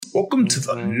Welcome to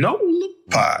the KneauxLA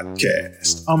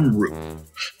podcast. I'm Rue.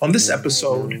 On this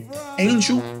episode,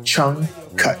 Angel Chung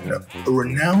Cutno, a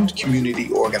renowned community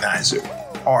organizer,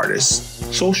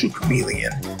 artist, social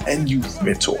chameleon, and youth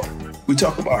mentor. We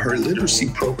talk about her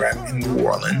literacy program in New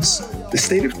Orleans, the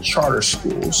state of charter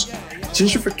schools,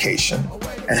 gentrification,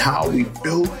 and how we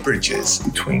build bridges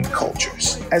between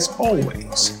cultures. As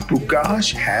always,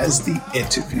 Bugash has the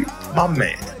interview. My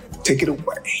man, take it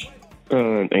away.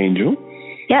 Angel.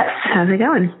 Yes, how's it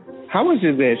going? How is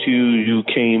it that you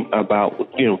came about,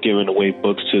 giving away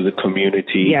books to the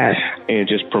community and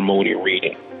just promoting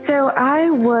reading? So I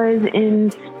was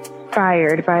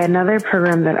inspired by another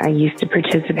program that I used to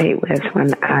participate with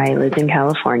when I lived in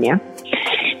California.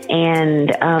 And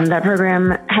that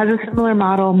program has a similar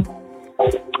model.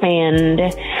 And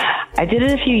I did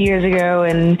it a few years ago,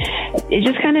 and it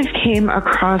just kind of came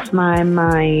across my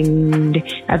mind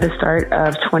at the start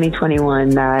of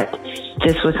 2021 that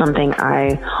this was something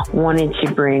I wanted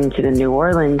to bring to the New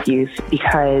Orleans youth,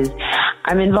 because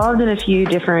I'm involved in a few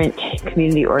different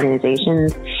community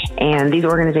organizations, and these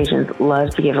organizations love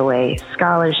to give away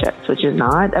scholarships, which is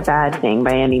not a bad thing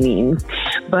by any means.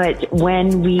 But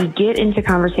when we get into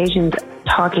conversations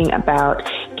talking about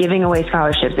giving away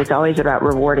scholarships, it's always about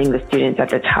rewarding the students at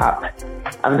the top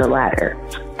of the ladder.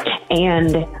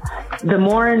 And the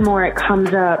more and more it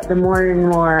comes up, the more and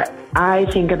more I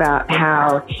think about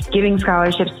how giving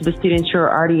scholarships to the students who are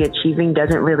already achieving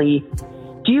doesn't really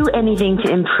do anything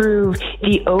to improve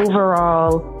the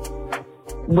overall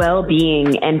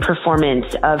well-being and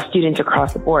performance of students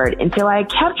across the board. And so I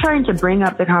kept trying to bring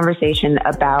up the conversation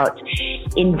about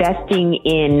investing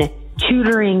in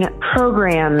tutoring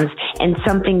programs and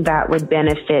something that would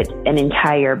benefit an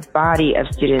entire body of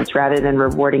students rather than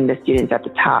rewarding the students at the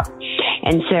top.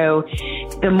 And so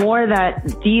the more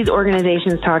that these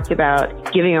organizations talked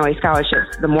about giving away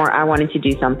scholarships, the more I wanted to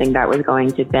do something that was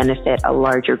going to benefit a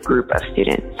larger group of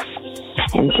students.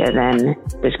 And so then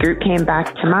this group came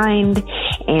back to mind,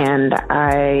 and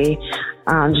I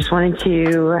just wanted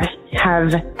to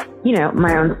have,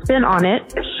 my own spin on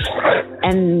it.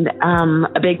 And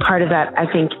a big part of that,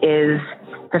 I think, is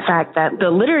the fact that the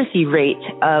literacy rate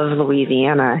of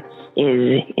Louisiana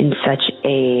is in such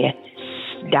a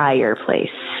dire place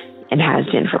and has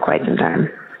been for quite some time.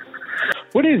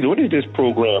 What is this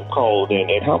program called,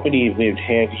 and how many events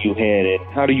have you had,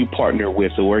 and how do you partner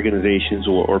with the organizations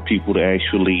or people to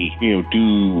actually,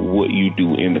 do what you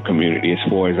do in the community as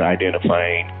far as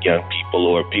identifying young people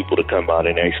or people to come out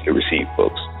and actually receive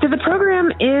books? So the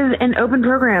program is an open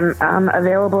program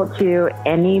available to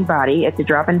anybody. It's a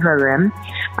drop-in program,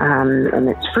 and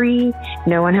it's free.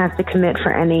 No one has to commit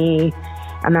for any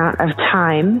amount of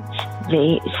time.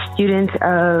 The students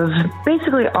of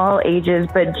basically all ages,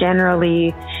 but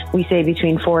generally we say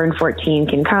between 4 and 14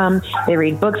 can come. They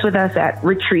read books with us at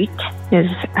Retreat, is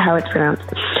how it's pronounced.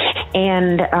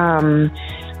 And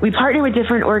we partner with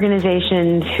different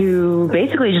organizations who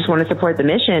basically just want to support the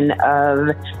mission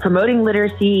of promoting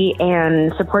literacy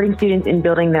and supporting students in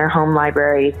building their home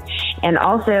libraries. And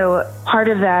also part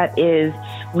of that is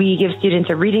we give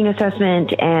students a reading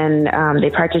assessment, and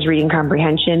they practice reading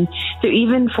comprehension. So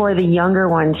even for the younger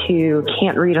ones who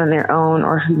can't read on their own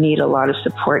or who need a lot of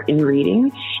support in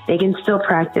reading, they can still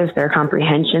practice their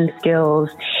comprehension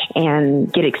skills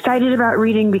and get excited about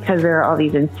reading, because there are all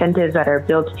these incentives that are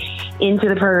built into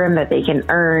the program that they can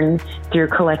earn through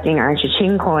collecting our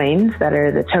cha-ching coins that are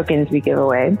the tokens we give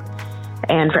away.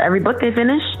 And for every book they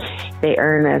finish, they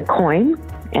earn a coin,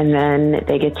 and then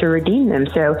they get to redeem them.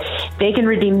 So they can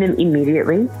redeem them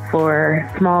immediately for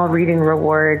small reading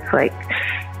rewards like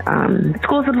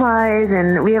school supplies,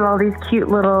 and we have all these cute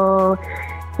little,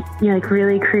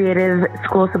 really creative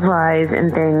school supplies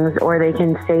and things, or they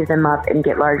can save them up and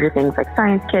get larger things like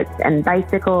science kits and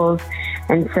bicycles.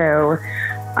 And so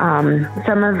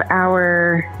some of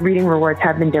our reading rewards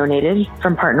have been donated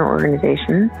from partner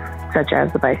organizations, such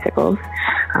as the bicycles.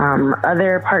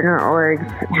 Other partner orgs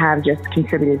have just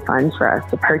contributed funds for us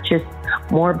to purchase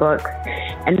more books.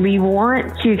 And we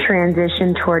want to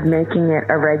transition toward making it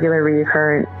a regular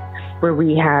recurrent, where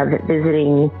we have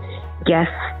visiting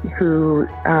guests who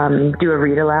do a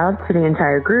read aloud to the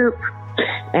entire group.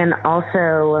 And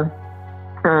also,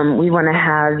 we want to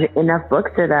have enough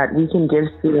books so that we can give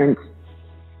students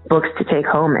books to take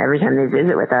home every time they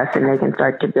visit with us, and they can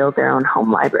start to build their own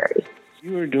home libraries.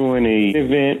 You are doing an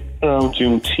event on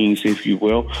Juneteenth, if you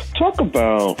will. Talk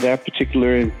about that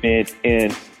particular event,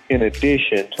 and in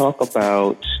addition, talk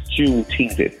about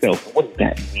Juneteenth itself. What does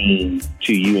that mean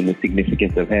to you and the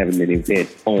significance of having an event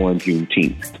on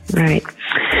Juneteenth? Right.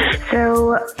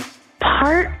 So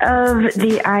part of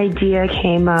the idea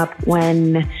came up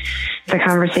when the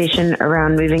conversation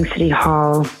around moving City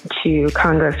Hall to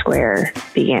Congo Square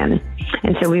began.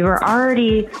 And so we were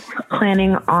already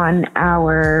planning on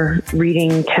our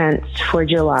reading tents for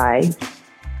July.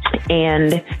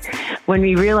 And when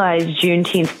we realized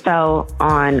Juneteenth fell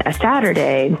on a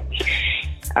Saturday,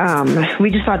 we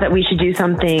just thought that we should do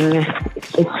something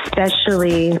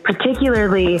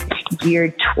particularly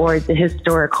geared towards the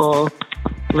historical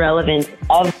relevance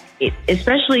of it,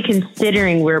 especially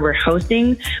considering where we're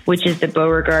hosting, which is the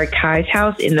Beauregard Kai's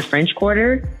house in the French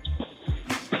Quarter.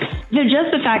 So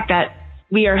just the fact that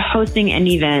we are hosting an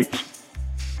event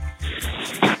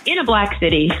in a Black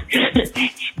city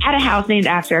at a house named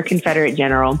after a Confederate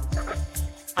general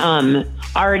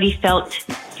already felt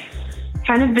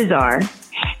kind of bizarre.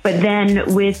 But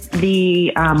then with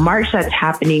the march that's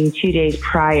happening 2 days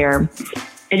prior,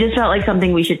 it just felt like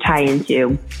something we should tie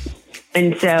into.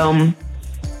 And so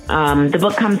the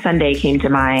book Come Sunday came to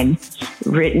mind,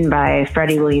 written by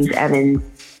Freddie Williams Evans.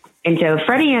 And so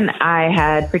Freddie and I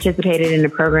had participated in a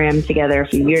program together a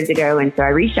few years ago. And so I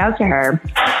reached out to her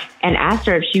and asked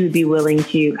her if she would be willing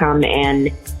to come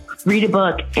and read a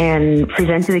book and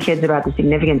present to the kids about the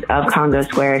significance of Congo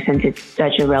Square, since it's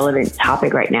such a relevant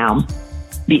topic right now,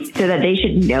 so that they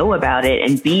should know about it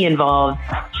and be involved,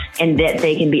 and that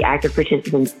they can be active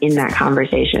participants in that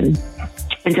conversation.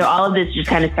 And so all of this just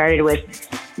kind of started with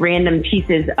random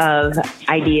pieces of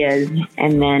ideas,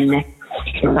 and then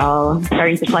it's all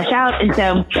starting to flesh out. And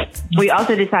so we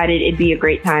also decided it'd be a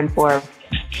great time for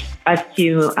us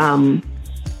to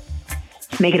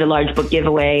make it a large book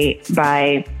giveaway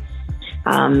by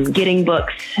getting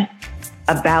books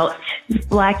about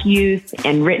Black youth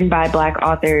and written by Black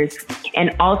authors,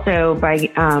 and also by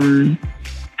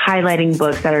highlighting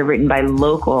books that are written by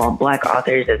local Black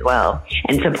authors as well,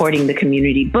 and supporting the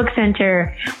Community Book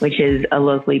Center, which is a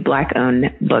locally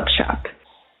Black-owned bookshop.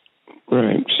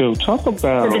 Right. So talk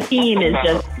about... So the theme is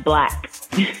just Black.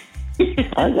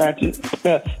 I got you.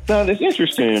 Now it's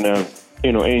interesting,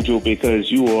 Angel,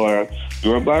 because you're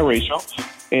biracial,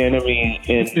 and I mean,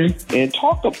 and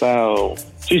talk about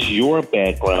just your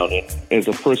background and as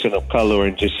a person of color,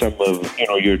 and just some of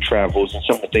your travels and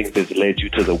some of the things that led you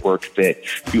to the work that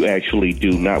you actually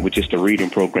do, not with just a reading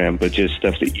program, but just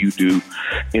stuff that you do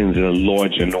in the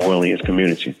larger New Orleans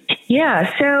community.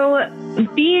 Yeah. So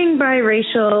being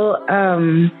biracial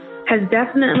has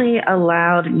definitely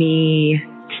allowed me,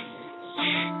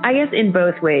 I guess, in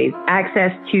both ways,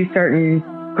 access to certain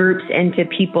groups and to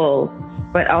people,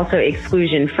 but also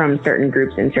exclusion from certain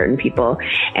groups and certain people.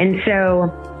 And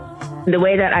so the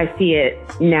way that I see it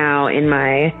now in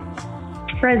my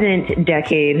present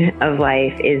decade of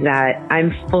life is that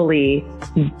I'm fully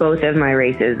both of my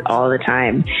races all the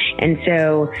time. And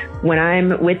so when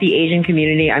I'm with the Asian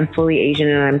community, I'm fully Asian,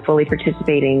 and I'm fully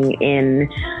participating in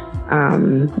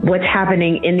what's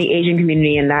happening in the Asian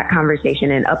community and that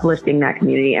conversation and uplifting that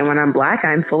community. And when I'm Black,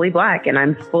 I'm fully Black, and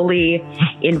I'm fully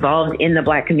involved in the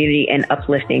Black community and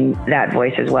uplifting that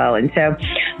voice as well. And so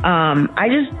I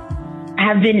just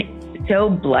have been so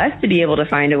blessed to be able to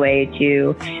find a way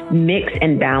to mix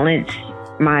and balance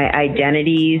my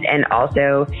identities, and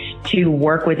also to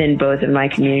work within both of my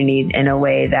communities in a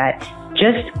way that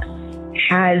just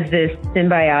has this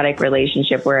symbiotic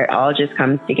relationship where it all just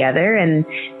comes together, and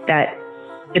that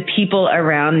the people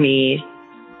around me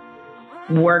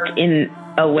work in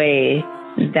a way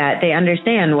that they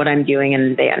understand what I'm doing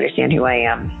and they understand who I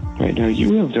am. Right. Now,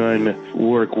 you have done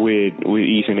work with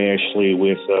Ethan Ashley,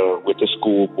 with the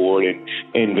school board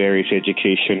and various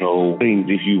educational things,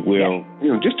 if you will.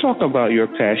 Just talk about your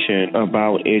passion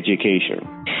about education.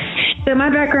 So my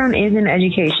background is in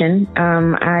education.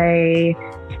 I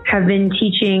have been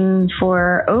teaching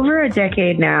for over a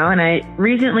decade now, and I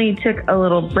recently took a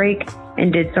little break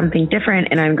and did something different,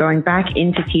 and I'm going back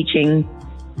into teaching.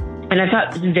 And I've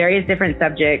taught various different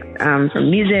subjects,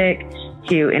 from music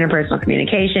to interpersonal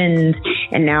communications,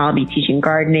 and now I'll be teaching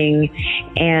gardening.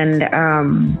 And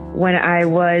when I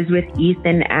was with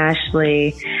Ethan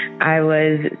Ashley, I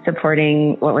was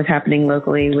supporting what was happening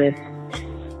locally with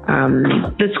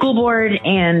the school board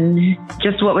and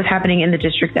just what was happening in the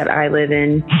district that I live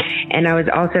in. And I was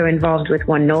also involved with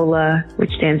NOLA,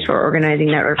 which stands for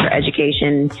Organizing Network for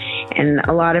Education. And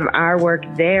a lot of our work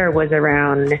there was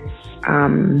around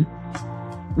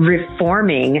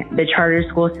reforming the charter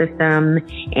school system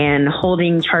and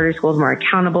holding charter schools more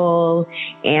accountable,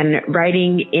 and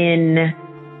writing in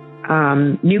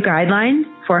new guidelines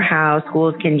for how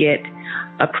schools can get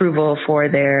approval for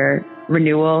their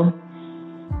renewal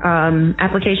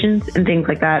applications and things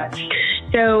like that.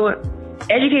 So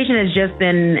education has just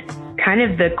been kind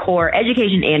of the core.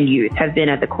 Education and youth have been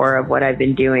at the core of what I've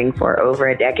been doing for over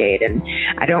a decade. And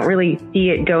I don't really see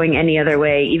it going any other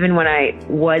way. Even when I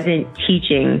wasn't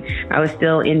teaching, I was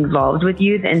still involved with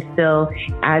youth and still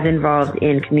as involved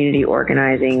in community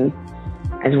organizing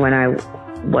as when I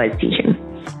was teaching.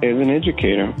 As an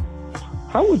educator,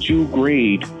 how would you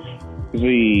grade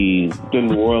the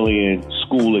New Orleans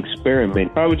school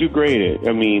experiment? How would you grade it?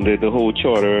 I mean, the whole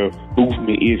charter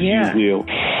movement, if you will.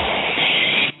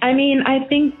 I mean, I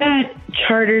think that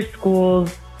charter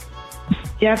schools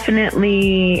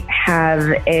definitely have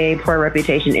a poor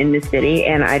reputation in the city,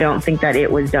 and I don't think that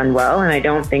it was done well, and I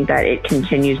don't think that it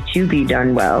continues to be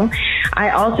done well.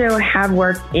 I also have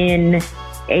worked in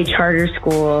a charter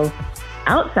school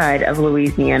outside of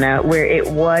Louisiana where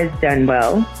it was done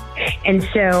well. And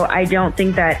so I don't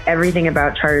think that everything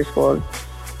about charter schools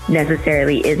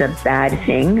necessarily is a bad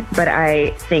thing, but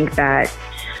I think that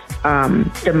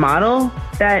the model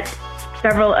that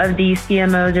several of these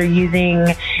CMOs are using,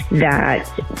 that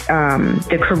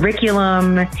the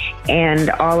curriculum and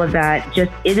all of that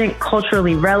just isn't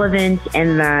culturally relevant,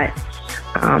 and that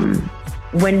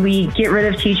when we get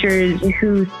rid of teachers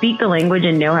who speak the language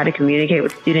and know how to communicate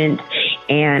with students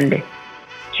and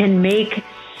can make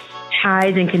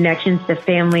ties and connections to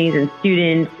families and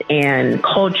students and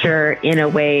culture in a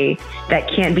way that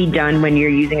can't be done when you're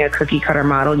using a cookie cutter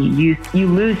model, you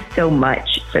lose so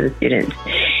much for the students.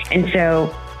 And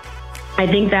so I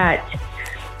think that,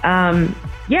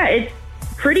 it's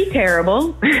pretty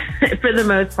terrible for the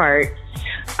most part.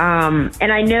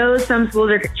 And I know some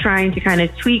schools are trying to kind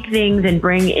of tweak things and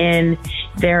bring in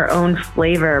their own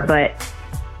flavor, but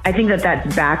I think that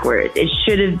that's backwards. It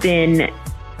should have been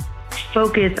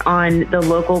focused on the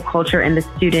local culture and the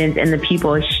students and the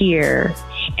people here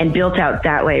and built out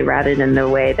that way rather than the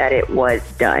way that it was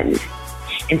done.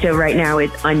 And so right now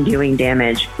it's undoing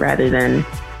damage rather than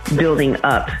building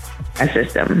up a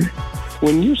system.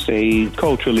 When you say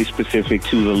culturally specific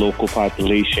to the local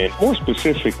population, more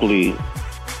specifically,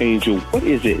 Angel, what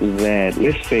is it that,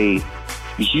 let's say,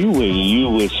 you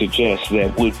would suggest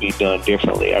that would be done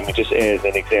differently? I mean, just as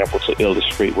an example to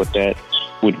illustrate what that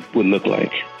would look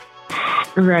like.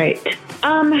 Right.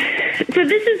 So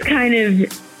this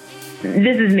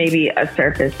is maybe a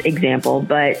surface example,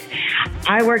 but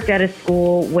I worked at a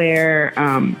school where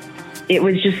it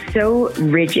was just so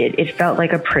rigid. It felt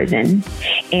like a prison,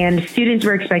 and students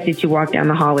were expected to walk down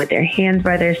the hall with their hands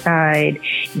by their side.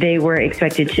 They were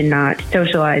expected to not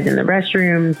socialize in the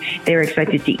restroom. They were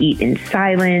expected to eat in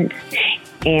silence.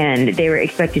 And they were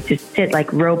expected to sit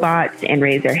like robots and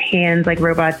raise their hands like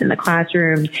robots in the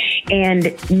classroom.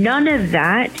 And none of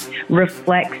that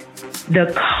reflects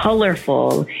the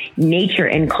colorful nature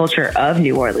and culture of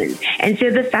New Orleans. And so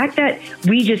the fact that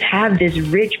we just have this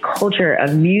rich culture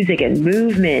of music and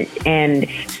movement and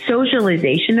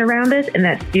socialization around us, and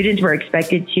that students were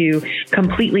expected to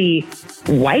completely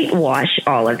whitewash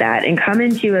all of that and come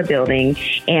into a building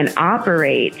and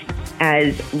operate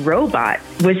as robots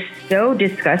was so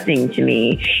disgusting to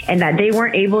me, and that they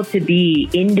weren't able to be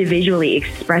individually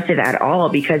expressive at all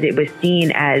because it was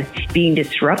seen as being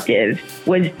disruptive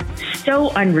was so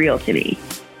unreal to me.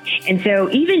 And so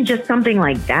even just something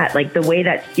like that, like the way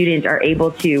that students are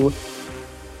able to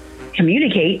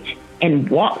communicate and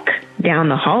walk down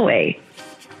the hallway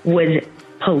was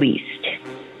policed.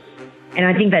 And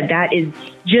I think that that is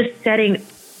just setting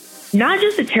not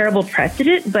just a terrible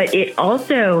precedent, but it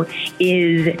also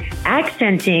is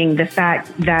accenting the fact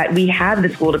that we have the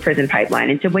school to prison pipeline.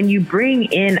 And so when you bring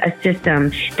in a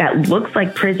system that looks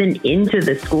like prison into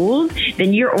the schools,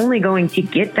 then you're only going to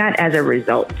get that as a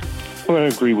result. Well, I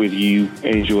agree with you,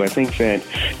 Angel. I think that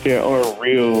there are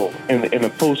real, in a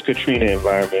post-Katrina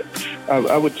environment,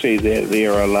 I would say that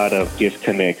there are a lot of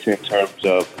disconnects in terms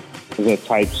of the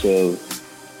types of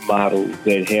models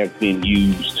that have been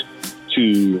used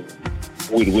to,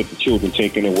 with the children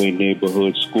taking away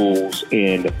neighborhood schools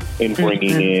and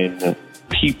bringing in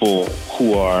people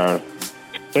who are,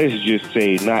 let's just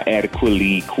say, not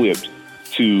adequately equipped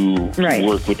to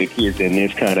work with the kids in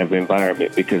this kind of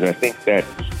environment. Because I think that,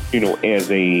 you know, as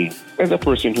a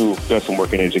person who does some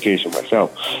work in education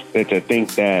myself, that I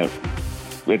think that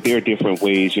there are different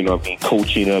ways, you know, of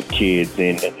coaching up kids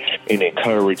and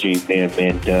encouraging them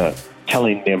and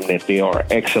telling them that they are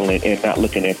excellent and not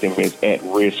looking at them as at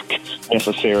risk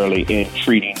necessarily, and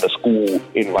treating the school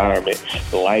environment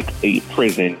like a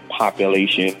prison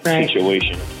population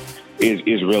situation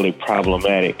is really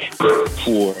problematic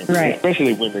for,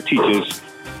 especially when the teachers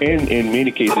and in many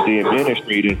cases the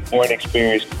administrators aren't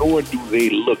experienced, nor do they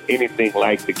look anything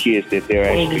like the kids that they're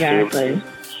actually serving.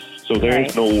 So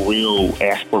there's no real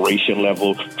aspiration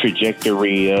level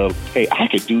trajectory of, hey, I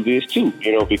could do this too,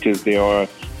 because there are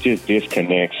just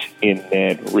disconnects in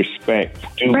that respect.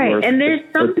 Right, and there's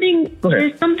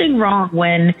something wrong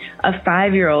when a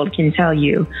 5-year-old can tell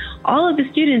you all of the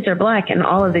students are black and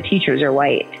all of the teachers are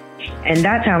white, and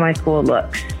that's how my school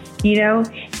looks. It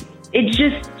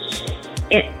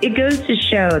goes to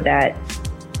show that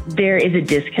there is a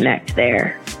disconnect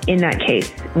there. In that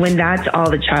case, when that's all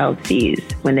the child sees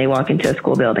when they walk into a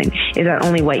school building, is that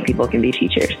only white people can be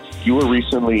teachers. You were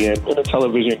recently in a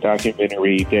television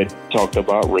documentary that talked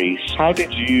about race. How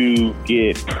did you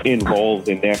get involved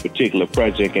in that particular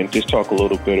project, and just talk a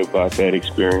little bit about that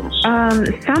experience?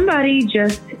 Somebody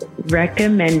just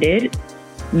recommended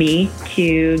me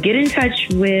to get in touch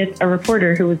with a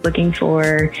reporter who was looking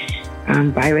for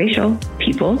biracial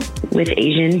people with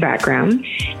Asian background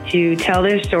to tell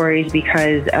their stories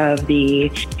because of the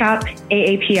Stop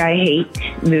AAPI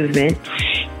Hate movement.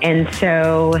 And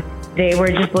so they were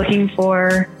just looking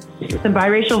for some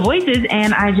biracial voices,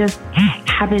 and I just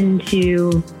happened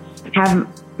to have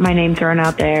my name thrown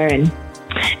out there, and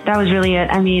that was really it.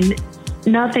 I mean,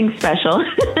 nothing special.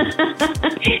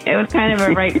 It was kind of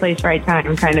a right place, right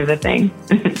time kind of a thing.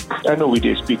 I know we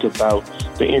did speak about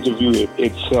the interview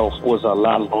itself was a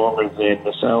lot longer than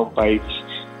the sound bites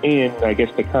and I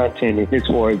guess the content as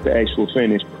far as the actual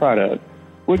finished product.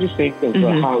 What do you think of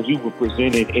how you were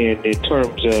presented in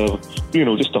terms of,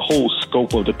 just the whole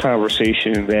scope of the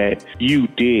conversation that you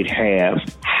did have?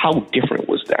 How different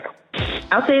was that?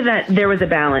 I'll say that there was a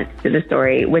balance to the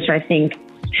story, which I think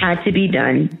had to be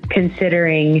done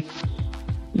considering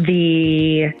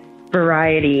the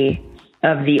variety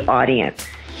of the audience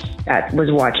that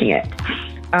was watching it.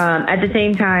 At the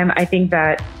same time, I think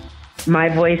that my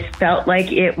voice felt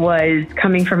like it was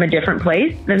coming from a different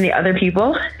place than the other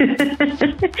people.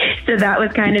 So that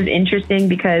was kind of interesting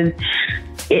because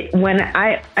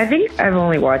I think I've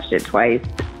only watched it twice,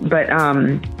 but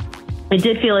it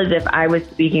did feel as if I was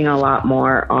speaking a lot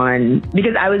more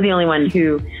because I was the only one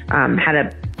who had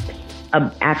a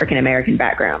African-American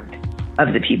background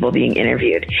of the people being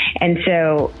interviewed. And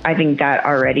so I think that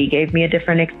already gave me a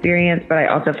different experience, but I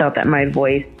also felt that my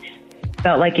voice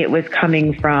felt like it was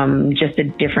coming from just a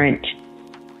different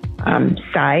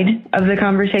side of the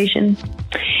conversation.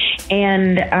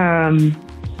 And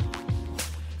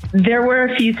there were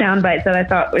a few sound bites that I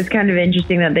thought was kind of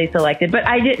interesting that they selected, but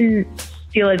I didn't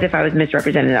feel as if I was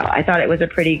misrepresented at all. I thought it was a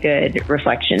pretty good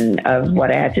reflection of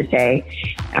what I had to say,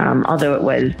 although it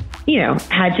was,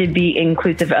 had to be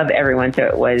inclusive of everyone, so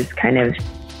it was kind of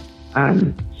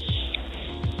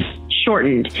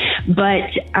shortened. But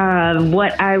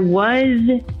what I was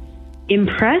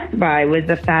impressed by was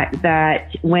the fact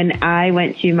that when I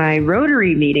went to my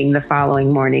Rotary meeting the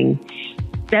following morning,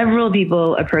 several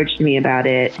people approached me about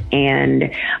it.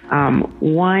 And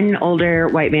one older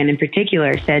white man in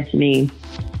particular said to me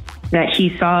that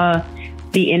he saw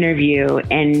the interview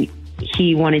and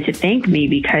he wanted to thank me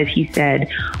because he said,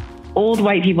 old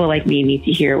white people like me need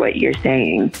to hear what you're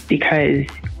saying because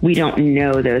we don't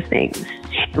know those things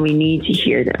and we need to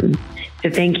hear them. So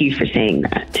thank you for saying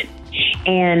that.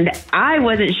 And I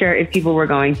wasn't sure if people were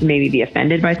going to maybe be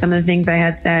offended by some of the things I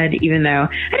had said, even though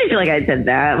I didn't feel like I had said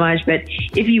that much. But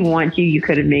if you want to, you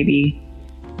could have maybe,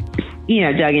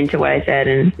 dug into what I said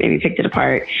and maybe picked it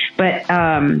apart. But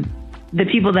the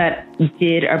people that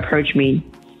did approach me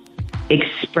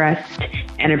expressed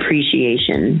an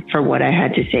appreciation for what I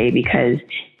had to say because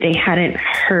they hadn't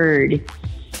heard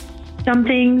some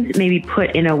things maybe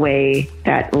put in a way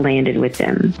that landed with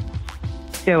them.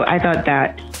 So I thought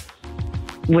that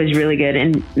was really good.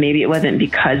 And maybe it wasn't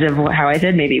because of how I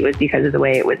said, maybe it was because of the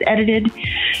way it was edited.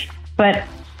 But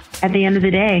at the end of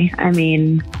the day, I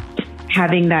mean,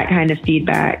 having that kind of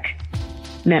feedback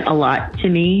meant a lot to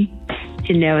me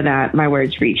to know that my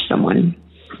words reached someone.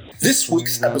 This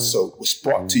week's episode was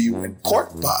brought to you in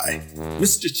part by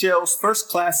Mr. Chell's First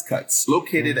Class Cuts,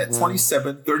 located at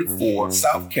 2734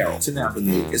 South Carrollton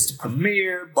Avenue, is the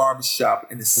premier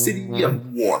barbershop in the city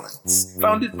of New Orleans.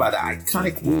 Founded by the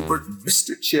iconic Wilbert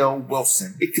Mr. Chell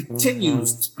Wilson, it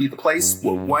continues to be the place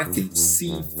where one can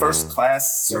receive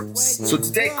first-class service. So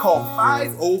today, call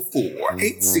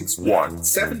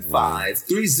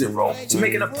 504-861-7530 to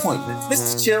make an appointment.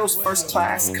 Mr. Chell's First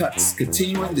Class Cuts,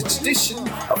 continuing the tradition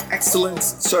of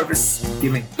excellence, service,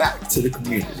 giving back to the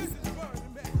community.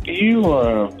 You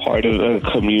are part of a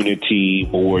community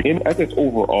board, and I guess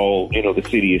overall, the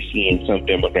city is seeing some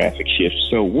demographic shifts.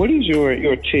 So what is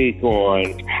your take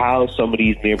on how some of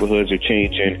these neighborhoods are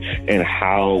changing, and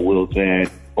how will that,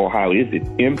 or how is it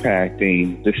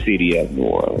impacting the city of New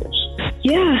Orleans?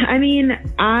 Yeah, I mean,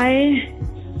 I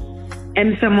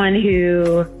am someone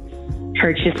who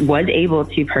was able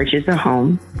to purchase a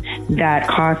home that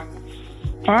cost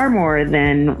far more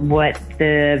than what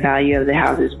the value of the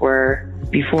houses were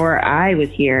before I was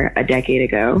here a decade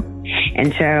ago.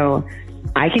 And so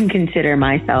I can consider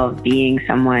myself being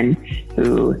someone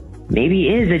who maybe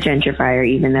is a gentrifier,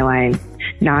 even though I'm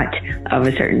not of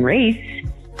a certain race.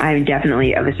 I'm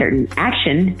definitely of a certain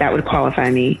action that would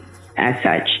qualify me as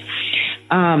such.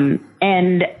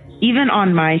 And even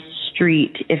on my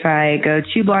street, if I go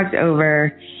 2 blocks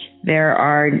over, there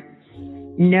are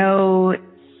no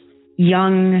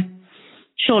young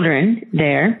children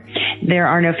there. There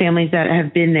are no families that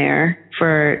have been there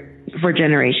for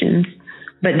generations.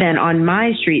 But then on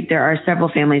my street, there are several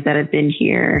families that have been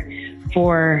here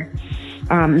for,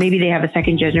 maybe they have a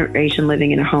second generation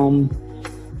living in a home.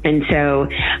 And so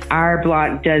our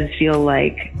block does feel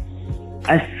like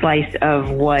a slice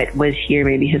of what was here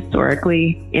maybe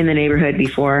historically in the neighborhood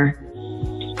before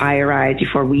I arrived,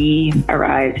 before we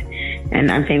arrived.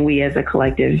 And I'm saying we as a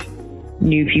collective,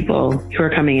 new people who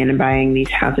are coming in and buying these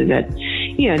houses at,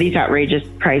 these outrageous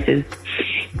prices.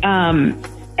 And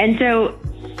so,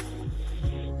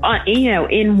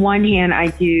 in one hand,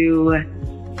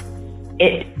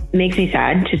 it makes me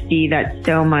sad to see that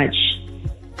so much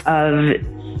of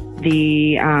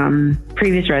the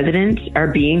previous residents are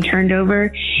being turned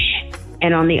over.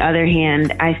 And on the other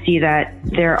hand, I see that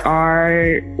there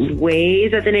are ways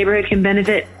that the neighborhood can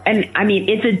benefit. And I mean,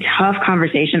 it's a tough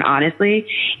conversation, honestly.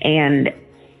 And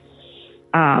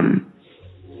I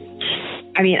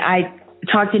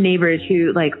talked to neighbors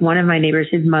who, like one of my neighbors,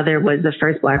 his mother was the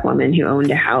first Black woman who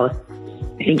owned a house,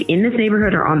 I think in this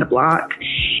neighborhood or on the block.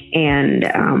 And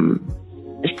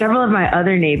several of my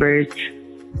other neighbors,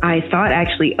 I thought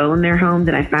actually own their homes,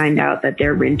 and I find out that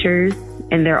they're renters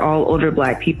and they're all older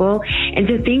Black people. And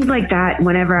so things like that,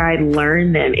 whenever I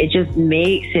learn them, it just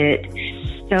makes it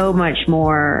so much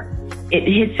more, it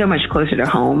hits so much closer to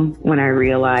home when I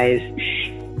realize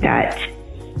that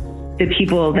the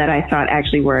people that I thought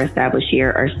actually were established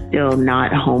here are still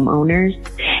not homeowners,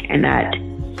 and that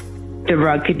the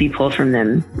rug could be pulled from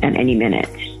them at any minute.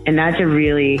 And that's a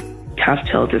really tough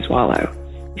pill to swallow,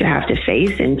 to have to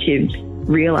face, and to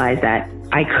realize that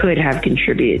I could have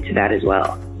contributed to that as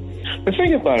well. The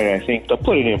thing about it, I think, to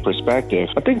put it in perspective,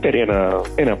 I think that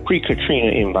in a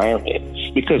pre-Katrina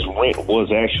environment, because rent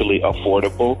was actually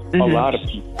affordable, a lot of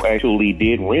people actually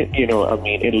did rent,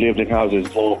 and lived in houses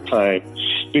a long time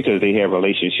because they had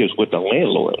relationships with the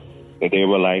landlord. And they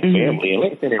were like family. And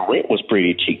like I said, rent was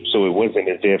pretty cheap. So it wasn't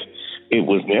as if it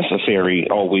was necessary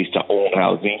always to own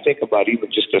housing. Think about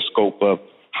even just the scope of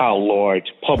how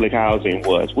large public housing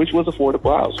was, which was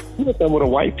affordable housing. Even some of the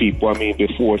white people,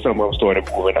 before some of them started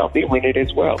moving out, they rented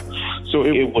as well. So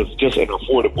it was just an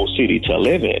affordable city to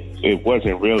live in. It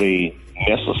wasn't really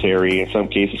necessary in some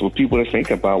cases for people to think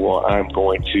about, well, I'm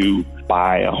going to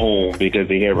buy a home because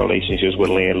they had relationships with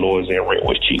landlords and rent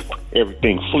was cheap.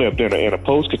 Everything flipped in a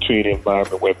post-Katrina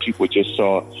environment where people just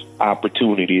saw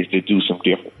opportunities to do some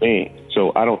different things.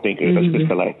 So I don't think a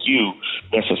sister like you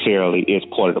necessarily is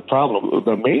part of the problem.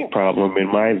 The main problem,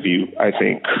 in my view, I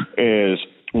think, is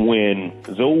when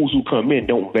those who come in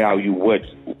don't value what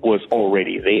was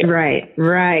already there. Right.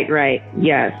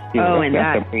 Yes. And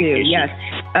that too. Issue. Yes.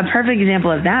 A perfect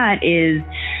example of that is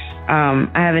I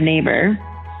have a neighbor,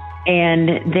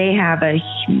 and they have a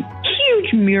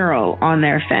huge mural on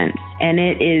their fence, and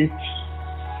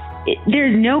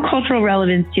there's no cultural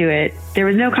relevance to it. There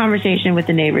was no conversation with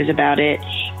the neighbors about it.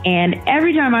 And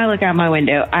every time I look out my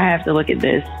window, I have to look at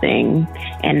this thing.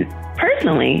 And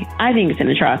personally, I think it's an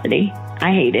atrocity.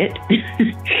 I hate it.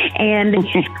 And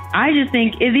I just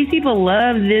think if these people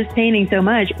love this painting so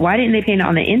much, why didn't they paint it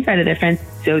on the inside of their fence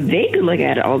so they could look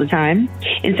at it all the time,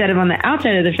 instead of on the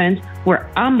outside of the fence where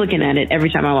I'm looking at it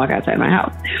every time I walk outside my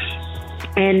house?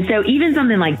 And so even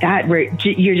something like that, where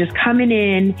you're just coming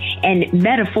in and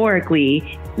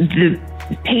metaphorically, the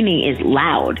painting is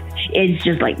loud. It's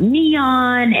just like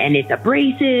neon and it's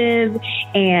abrasive.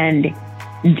 And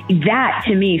that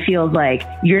to me feels like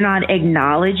you're not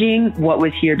acknowledging what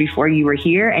was here before you were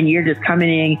here. And you're just coming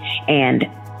in and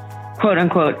quote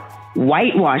unquote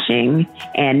whitewashing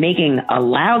and making a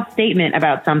loud statement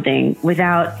about something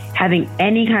without having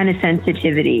any kind of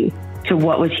sensitivity to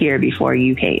what was here before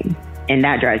you came. And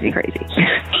that drives me crazy.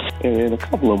 And then a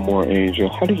couple of more, Angel.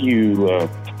 How do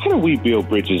we build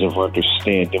bridges of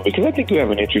understanding? Because I think you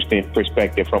have an interesting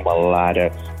perspective from a lot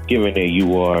of, given that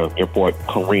you're part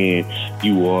Korean,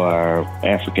 you are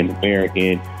African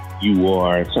American, you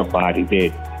are somebody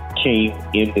that came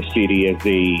in the city as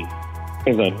a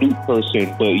new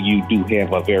person, but you do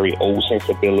have a very old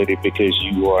sensibility because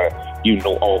you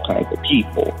know all kinds of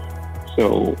people.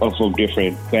 So from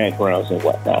different backgrounds and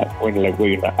whatnot, where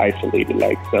you're not isolated.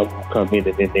 Like some come in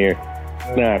and then they're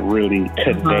not really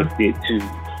connected to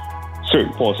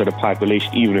certain parts of the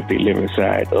population, even if they live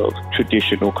inside of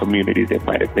traditional communities that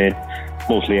might have been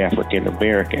mostly African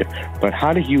American. But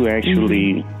how do you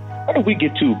actually, how do we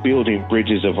get to building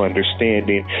bridges of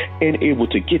understanding and able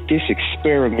to get this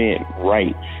experiment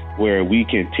right, where we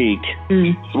can take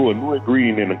through a new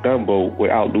ingredient in a gumbo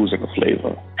without losing the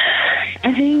flavor?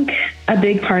 I think a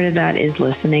big part of that is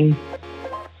listening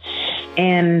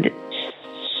and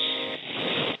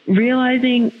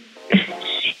realizing,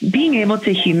 being able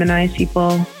to humanize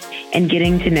people and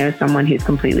getting to know someone who's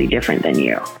completely different than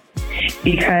you.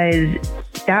 Because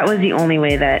that was the only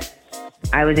way that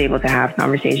I was able to have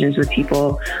conversations with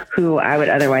people who I would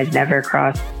otherwise never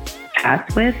cross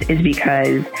paths with, is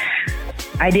because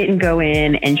I didn't go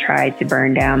in and try to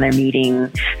burn down their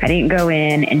meeting. I didn't go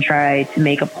in and try to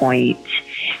make a point.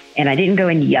 And I didn't go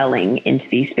in yelling into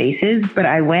these spaces, but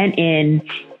I went in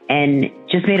and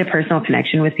just made a personal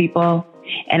connection with people.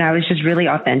 And I was just really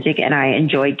authentic, and I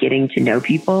enjoy getting to know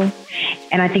people.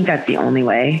 And I think that's the only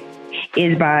way,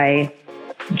 is by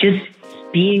just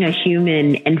being a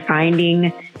human and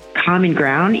finding common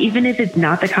ground, even if it's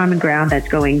not the common ground that's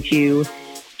going to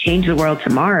change the world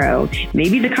tomorrow.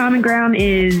 Maybe the common ground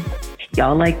is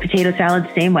y'all like potato salad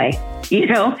the same way.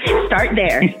 Start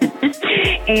there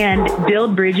and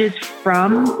build bridges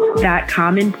from that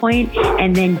common point,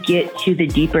 and then get to the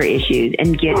deeper issues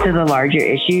and get to the larger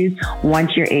issues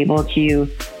once you're able to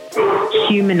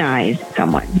humanize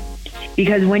someone.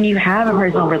 Because when you have a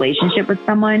personal relationship with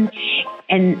someone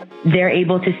and they're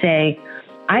able to say,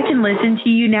 I can listen to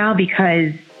you now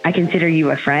because I consider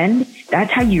you a friend,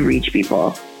 that's how you reach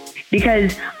people.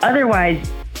 Because otherwise,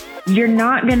 you're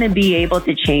not going to be able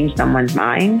to change someone's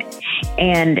mind.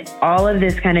 And all of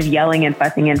this kind of yelling and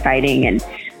fussing and fighting and,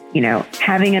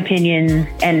 having opinions.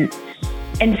 And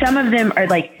some of them are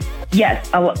like, yes,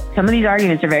 some of these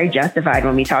arguments are very justified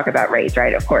when we talk about race,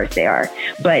 right? Of course they are.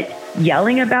 But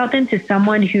yelling about them to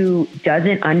someone who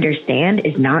doesn't understand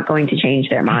is not going to change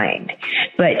their mind.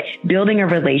 But building a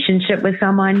relationship with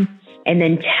someone and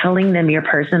then telling them your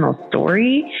personal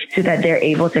story so that they're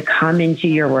able to come into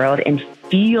your world and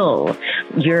feel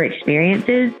your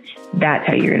experiences, that's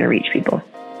how you're going to reach people.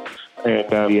 And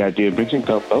the idea of bridging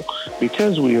gumbo,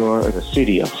 because we are in a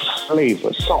city of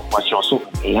flavor, so much on so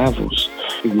many levels,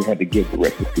 you had to give the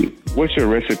recipe. What's your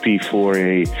recipe for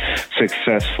a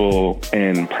successful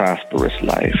and prosperous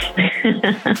life?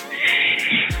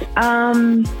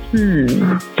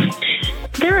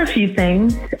 There are a few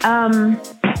things.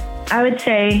 I would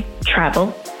say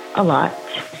travel a lot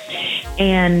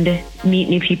and meet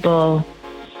new people,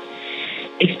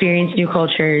 experience new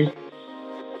cultures,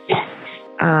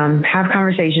 have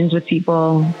conversations with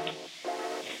people,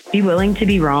 be willing to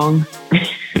be wrong,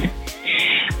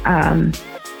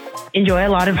 enjoy a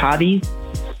lot of hobbies,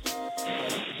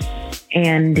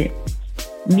 and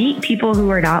meet people who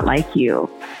are not like you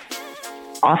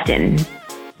often.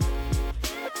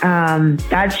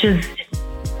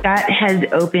 That has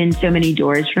opened so many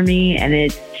doors for me, and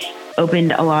it's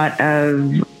opened a lot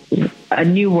of a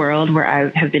new world where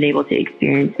I have been able to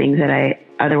experience things that I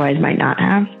otherwise might not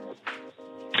have.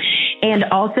 And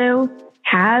also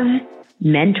have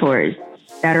mentors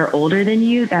that are older than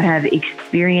you, that have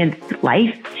experienced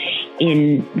life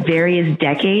in various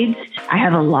decades. I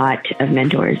have a lot of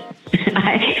mentors.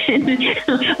 My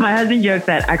husband jokes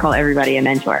that I call everybody a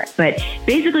mentor, but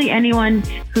basically anyone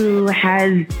who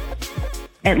has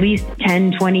at least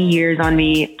 10, 20 years on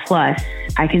me plus,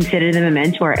 I consider them a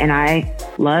mentor. And I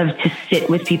love to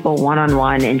sit with people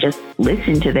one-on-one and just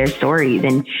listen to their stories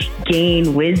and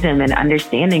gain wisdom and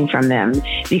understanding from them,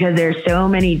 because there's so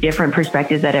many different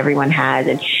perspectives that everyone has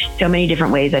and so many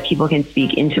different ways that people can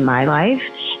speak into my life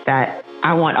that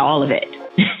I want all of it.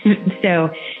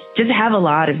 So just have a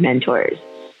lot of mentors,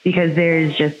 because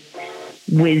there's just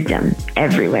wisdom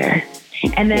everywhere.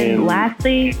 And then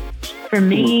lastly, for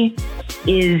me,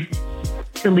 is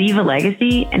to leave a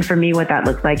legacy. And for me, what that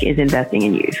looks like is investing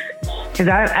in youth. Because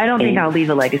I don't think I'll leave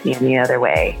a legacy any other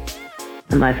way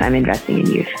unless I'm investing in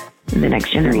youth, in the next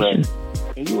generation.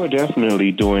 And you are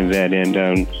definitely doing that. And,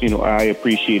 I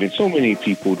appreciate it. So many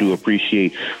people do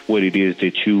appreciate what it is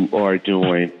that you are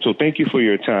doing. So thank you for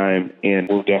your time, and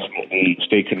we'll definitely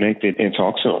stay connected and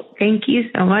talk soon. Thank you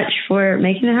so much for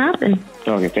making it happen.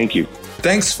 Okay, thank you.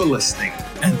 Thanks for listening.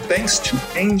 And thanks to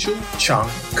Angel Chung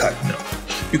Cutno.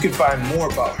 You can find more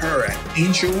about her at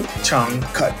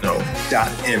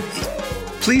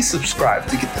angelchungcutno.me. Please subscribe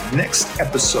to get the next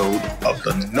episode of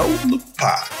the KneauxLA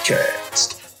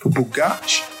podcast. For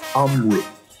Bugach, I'm Ru.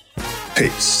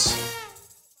 Peace.